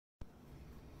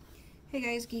Hey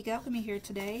guys, Geek Alchemy here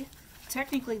today.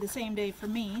 Technically the same day for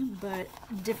me, but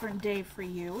different day for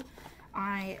you.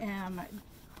 I am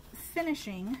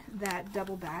finishing that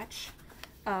double batch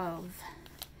of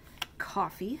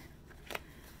coffee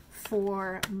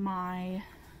for my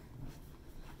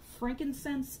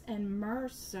Frankincense and Myrrh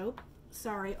soap.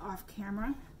 Sorry, off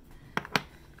camera.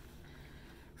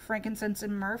 Frankincense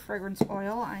and Myrrh fragrance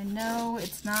oil. I know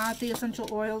it's not the essential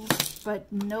oils,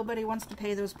 but nobody wants to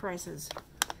pay those prices.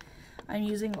 I'm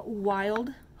using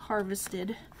wild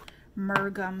harvested myrrh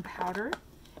gum powder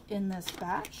in this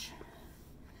batch.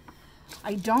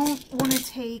 I don't want to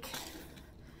take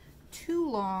too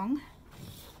long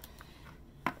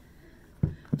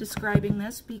describing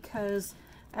this because,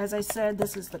 as I said,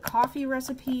 this is the coffee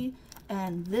recipe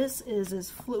and this is as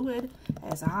fluid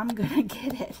as I'm gonna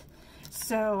get it.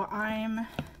 So I'm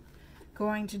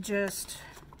going to just,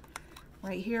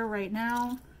 right here, right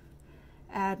now,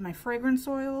 add my fragrance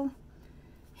oil,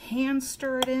 hand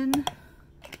stir it in.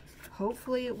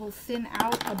 Hopefully it will thin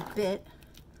out a bit,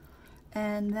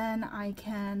 and then I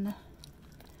can,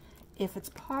 if it's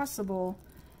possible,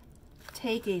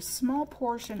 take a small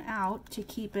portion out to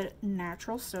keep it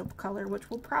natural soap color,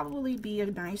 which will probably be a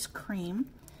nice cream.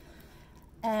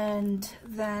 And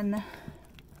then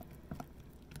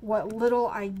what little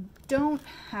I don't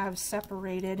have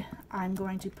separated, I'm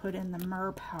going to put in the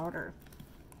myrrh powder.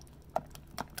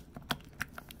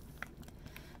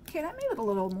 Okay, that made it a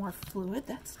little more fluid.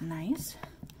 That's nice.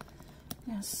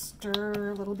 I'm gonna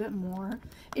stir a little bit more.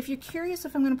 If you're curious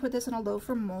if I'm gonna put this in a loaf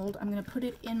or mold, I'm gonna put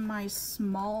it in my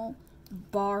small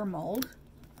bar mold,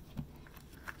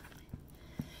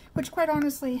 which quite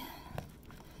honestly,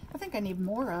 I think I need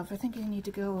more of. I think I need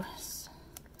to go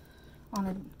on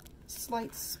a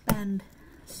slight spend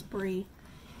spree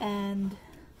and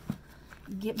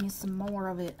get me some more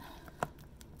of it.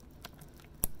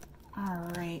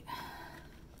 All right.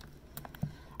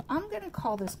 I'm going to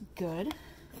call this good,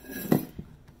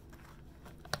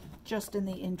 just in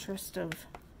the interest of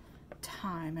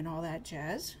time and all that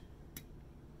jazz.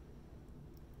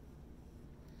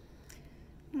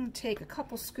 I'm going to take a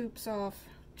couple scoops off,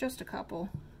 just a couple.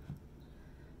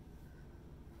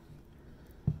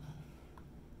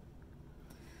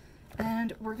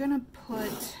 And we're going to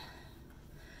put,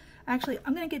 actually,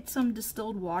 I'm going to get some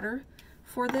distilled water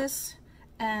for this,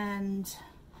 and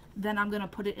then I'm going to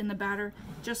put it in the batter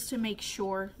just to make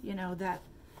sure, you know, that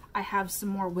I have some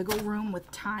more wiggle room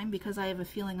with time, because I have a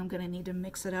feeling I'm going to need to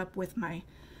mix it up with my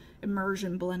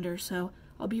immersion blender. So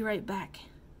I'll be right back.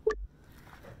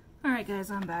 Alright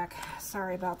guys, I'm back.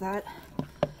 Sorry about that.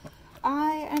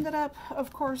 I ended up,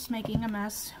 of course, making a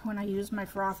mess when I used my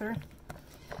frother,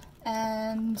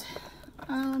 and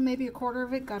maybe a quarter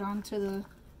of it got onto the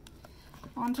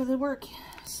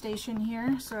workstation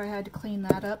here, so I had to clean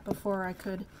that up before I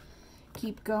could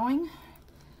keep going.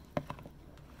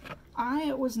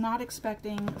 I was not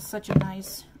expecting such a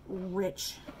nice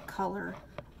rich color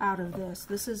out of this.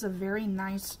 This is a very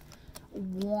nice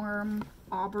warm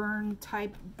auburn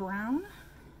type brown,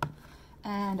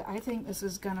 and I think this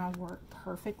is gonna work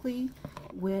perfectly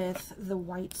with the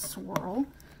white swirl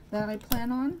that I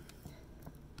plan on.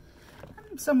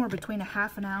 I'm somewhere between a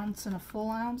half an ounce and a full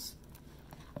ounce.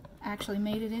 Actually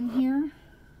made it in here,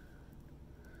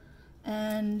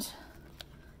 and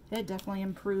it definitely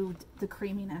improved the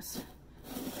creaminess.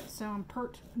 So I'm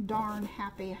pert darn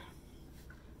happy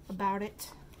about it.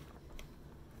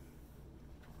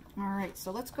 Alright,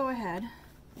 so let's go ahead,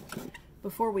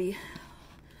 before we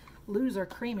lose our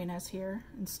creaminess here,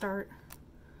 and start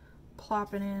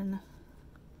plopping in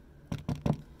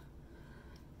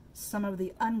some of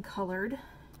the uncolored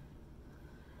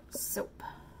soap.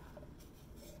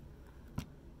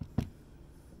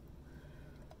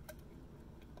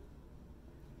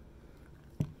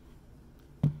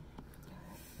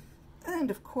 And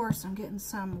of course I'm getting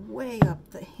some way up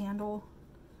the handle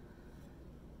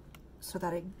so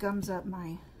that it gums up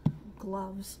my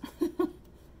gloves.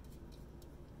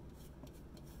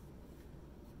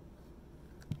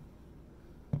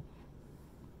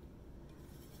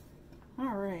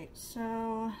 Alright,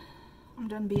 so I'm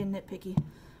done being nitpicky.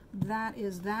 That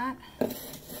is that.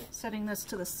 Setting this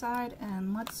to the side,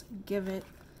 and let's give it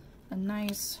a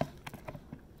nice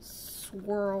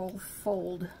swirl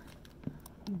fold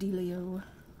dealio.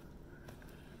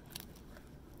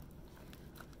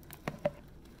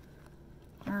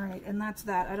 Alright, and that's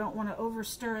that. I don't want to over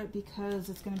stir it because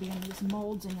it's going to be in these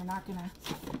molds and you're not going to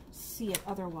see it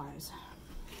otherwise.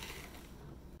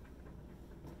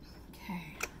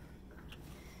 Okay.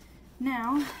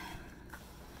 Now,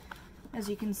 as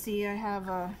you can see, I have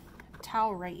a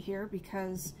towel right here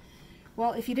because,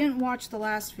 well, if you didn't watch the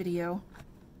last video,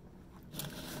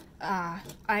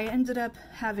 I ended up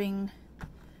having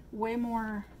way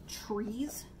more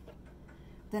trees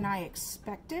than I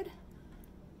expected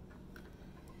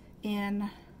in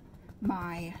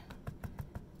my...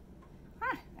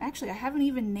 actually, I haven't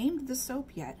even named the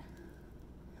soap yet.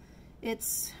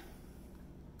 It's...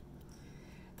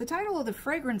 The title of the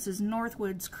fragrance is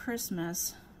Northwood's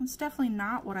Christmas. It's definitely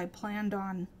not what I planned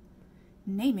on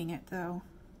naming it, though.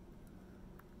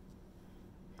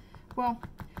 Well,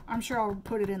 I'm sure I'll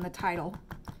put it in the title.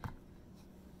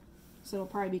 So it'll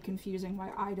probably be confusing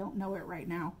why I don't know it right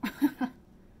now.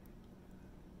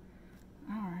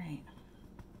 Alright.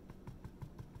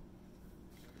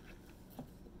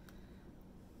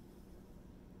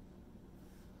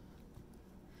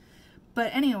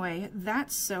 But anyway,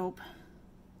 that soap,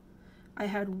 I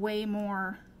had way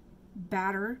more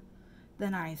batter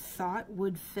than I thought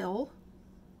would fill.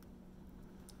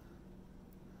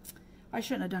 I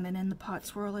shouldn't have done it in the pot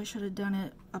swirl. I should have done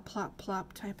it a plop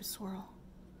plop type of swirl.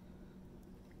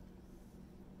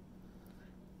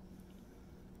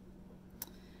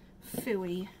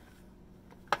 Phooey.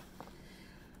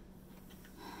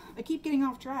 I keep getting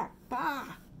off track. Bah!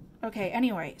 Okay,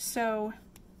 anyway, so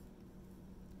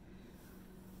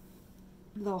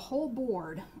the whole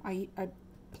board, I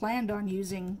planned on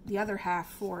using the other half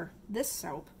for this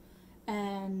soap,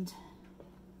 and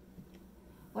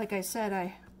like I said,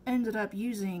 I ended up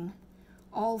using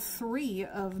all 3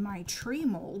 of my tree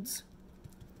molds,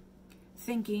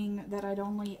 thinking that I'd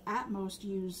only at most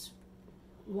use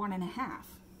 1.5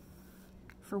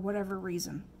 for whatever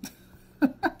reason.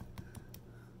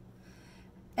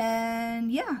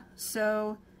 And yeah,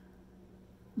 so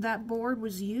that board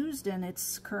was used and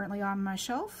it's currently on my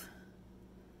shelf.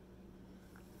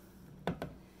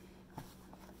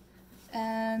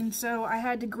 And so I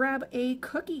had to grab a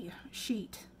cookie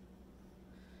sheet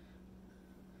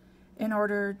in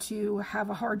order to have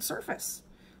a hard surface.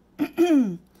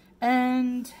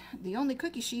 And the only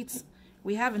cookie sheets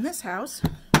we have in this house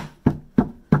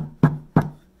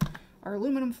are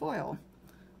aluminum foil,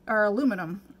 or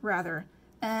aluminum rather.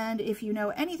 And if you know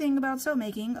anything about soap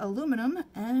making, aluminum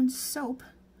and soap,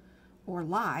 or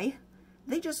lye,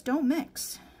 they just don't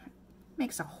mix.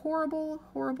 Makes a horrible,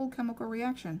 horrible chemical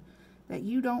reaction that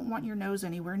you don't want your nose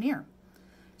anywhere near.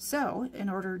 So, in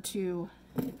order to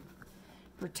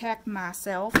protect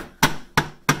myself,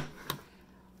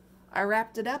 I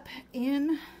wrapped it up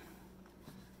in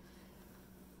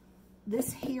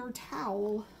this hair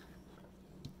towel.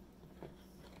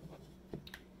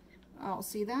 Oh,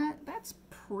 see that? That's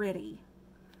pretty.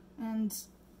 And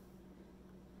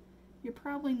you're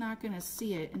probably not going to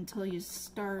see it until you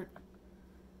start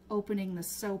opening the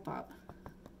soap up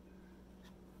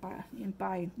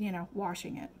by you know,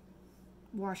 washing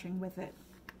with it.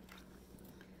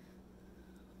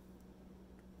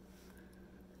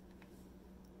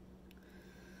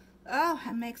 Oh,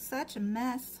 I make such a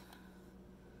mess.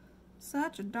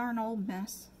 Such a darn old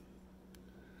mess.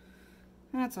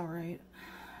 That's alright.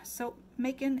 Soap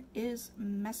making is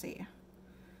messy.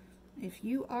 If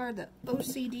you are the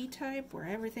OCD type where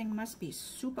everything must be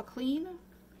super clean,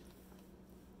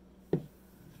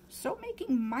 soap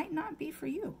making might not be for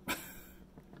you.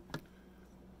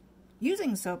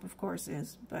 Using soap, of course,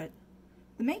 is, but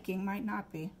the making might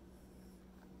not be.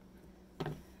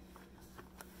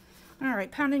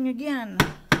 Alright, pounding again.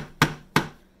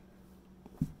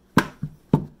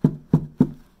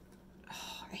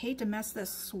 Oh, I hate to mess this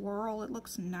swirl. It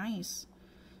looks nice.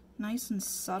 Nice and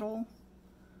subtle.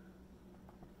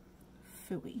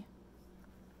 Phooey.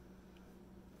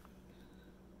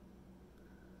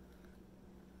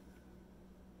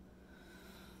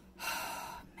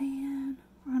 Man,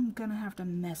 I'm gonna have to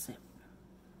mess it.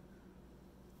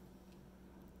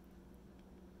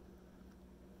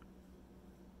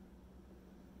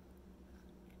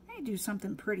 I do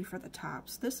something pretty for the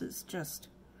tops. This is just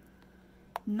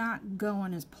not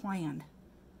going as planned.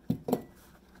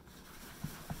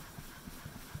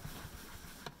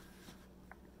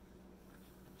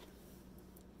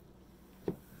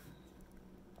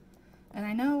 And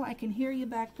I know I can hear you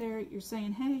back there. You're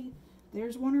saying, hey,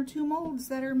 there's 1 or 2 molds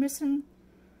that are missing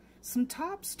some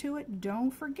tops to it.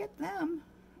 Don't forget them.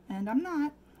 And I'm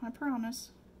not, I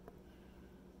promise.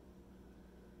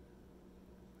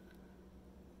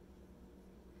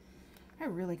 I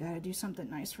really gotta do something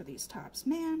nice for these tops.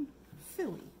 Man,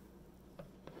 phooey.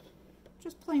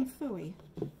 Just plain phooey.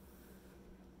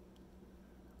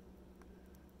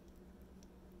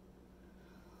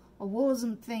 I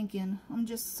wasn't thinking. I'm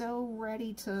just so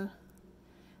ready to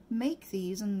make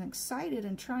these and excited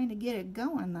and trying to get it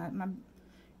going that my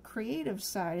creative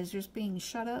side is just being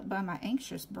shut up by my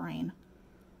anxious brain.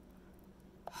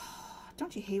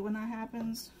 Don't you hate when that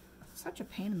happens? Such a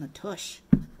pain in the tush.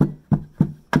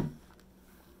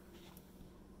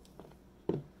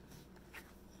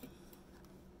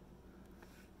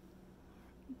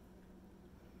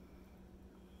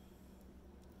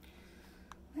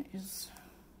 That is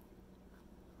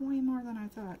way more than I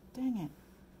thought. Dang it.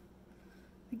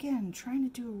 Again, trying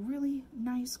to do really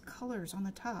nice colors on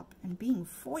the top and being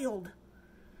foiled.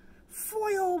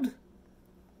 Foiled!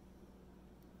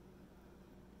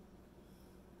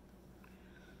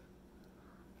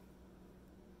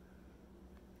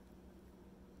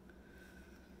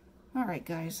 Alright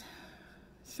guys,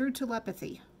 through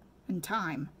telepathy and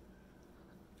time,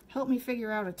 help me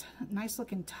figure out a nice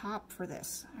looking top for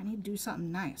this. I need to do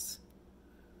something nice.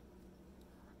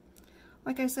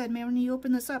 Like I said, man, when you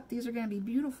open this up, these are going to be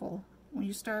beautiful. When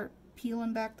you start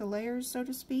peeling back the layers, so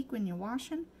to speak, when you're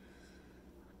washing,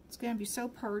 it's going to be so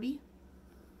pretty.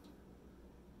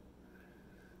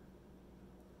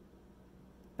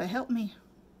 But help me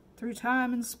through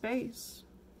time and space.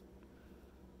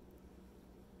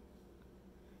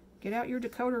 Get out your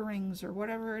decoder rings or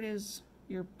whatever it is,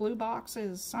 your blue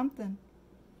boxes, something.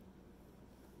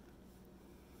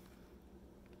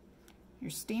 Your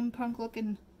steampunk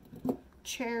looking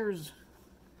chairs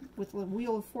with the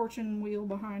Wheel of Fortune wheel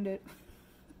behind it.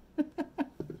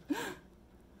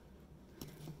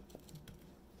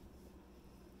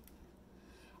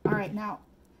 Alright, now,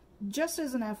 just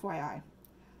as an FYI,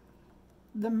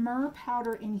 the myrrh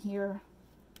powder in here,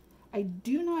 I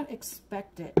do not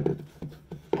expect it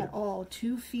at all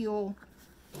to feel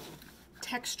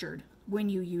textured when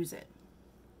you use it.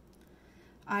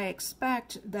 I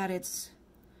expect that it's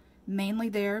mainly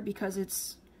there because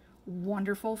it's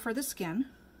wonderful for the skin,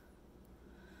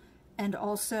 and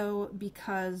also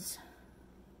because,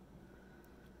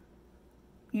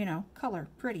 you know, color,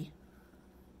 pretty,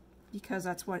 because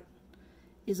that's what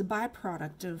is a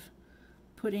byproduct of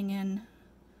putting in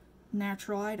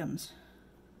natural items.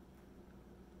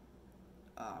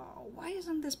 Oh, why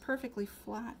isn't this perfectly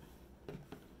flat?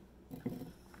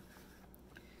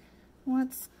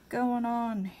 What's going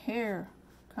on here?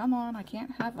 Come on, I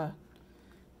can't have a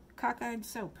cockeyed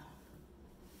soap.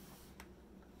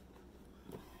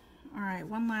 Alright,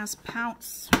 one last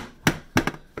pounce.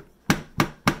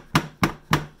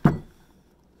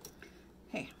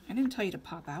 Hey, I didn't tell you to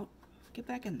pop out. Get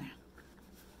back in there.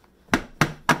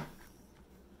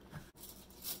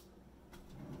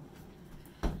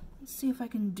 Let's see if I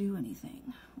can do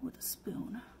anything with a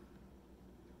spoon.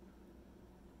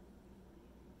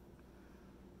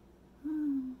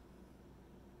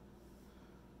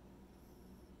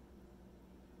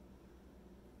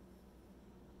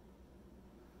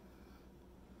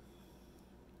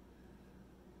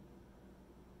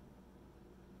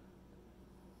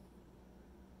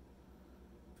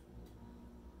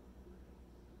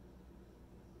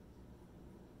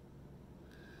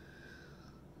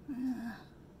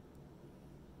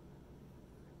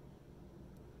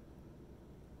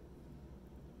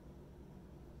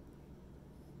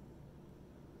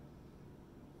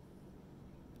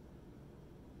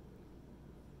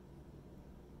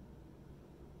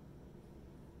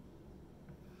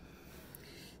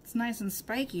 It's nice and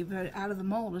spiky, but out of the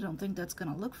mold, I don't think that's going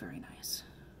to look very nice.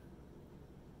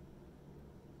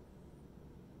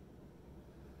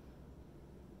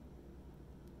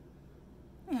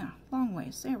 Yeah, long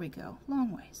ways. There we go.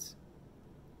 Long ways.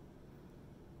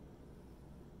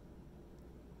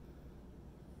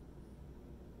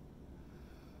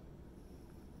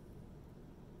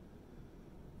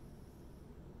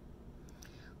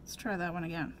 Let's try that one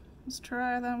again. Let's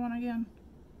try that one again.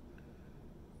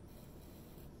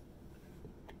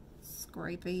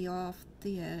 Scrapey off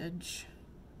the edge.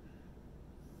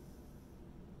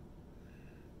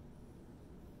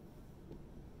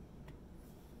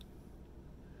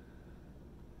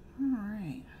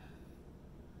 Alright.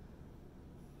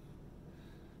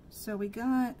 So we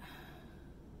got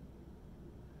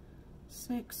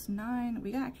 6, 9,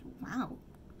 we got, wow,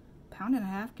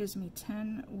 £1.5 gives me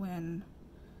 10 when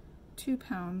 2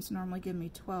 pounds normally give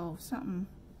me 12, something.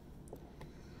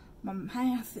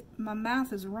 My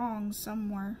math is wrong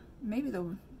somewhere. Maybe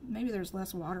there's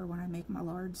less water when I make my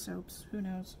lard soaps. Who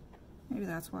knows? Maybe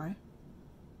that's why.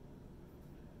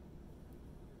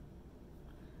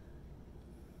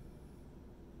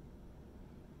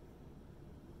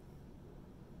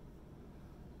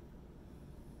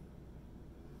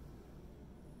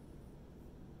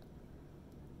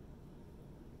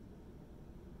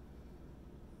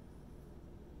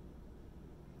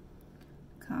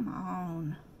 Come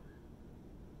on.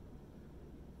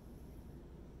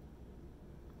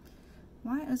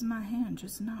 Why is my hand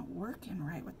just not working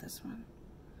right with this one?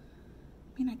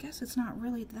 I mean, I guess it's not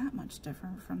really that much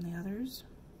different from the others.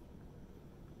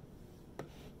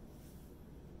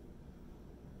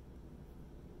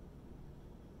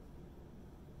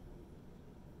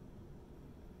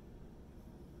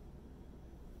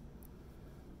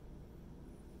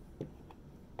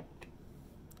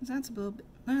 That's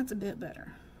a bit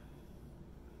better.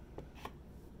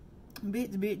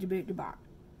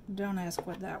 Don't ask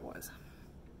what that was,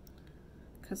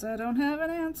 because I don't have an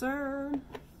answer.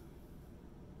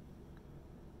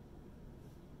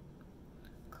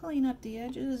 Clean up the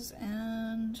edges,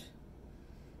 and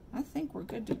I think we're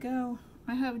good to go.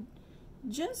 I have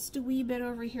just a wee bit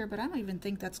over here, but I don't even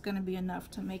think that's going to be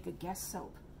enough to make a Guess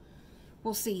soap.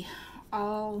 We'll see.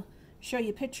 I'll show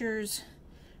you pictures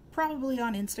probably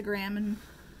on Instagram and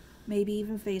maybe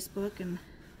even Facebook. And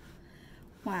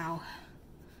wow,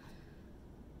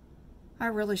 I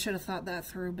really should have thought that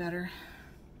through better.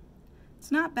 It's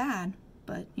not bad,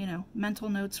 but you know, mental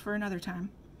notes for another time.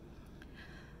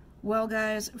 Well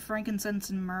guys, frankincense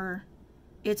and myrrh,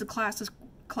 it's a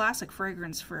classic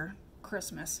fragrance for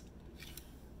Christmas,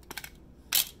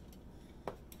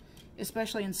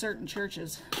 especially in certain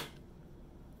churches.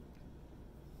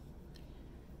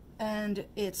 And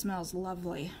it smells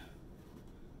lovely.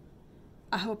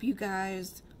 I hope you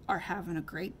guys are having a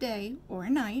great day or a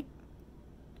night,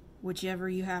 whenever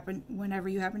you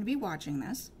happen to be watching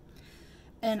this.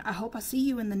 And I hope I see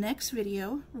you in the next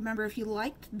video. Remember, if you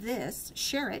liked this,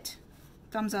 share it.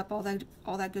 Thumbs up, all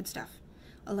that good stuff.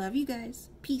 I love you guys.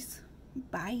 Peace.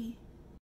 Bye.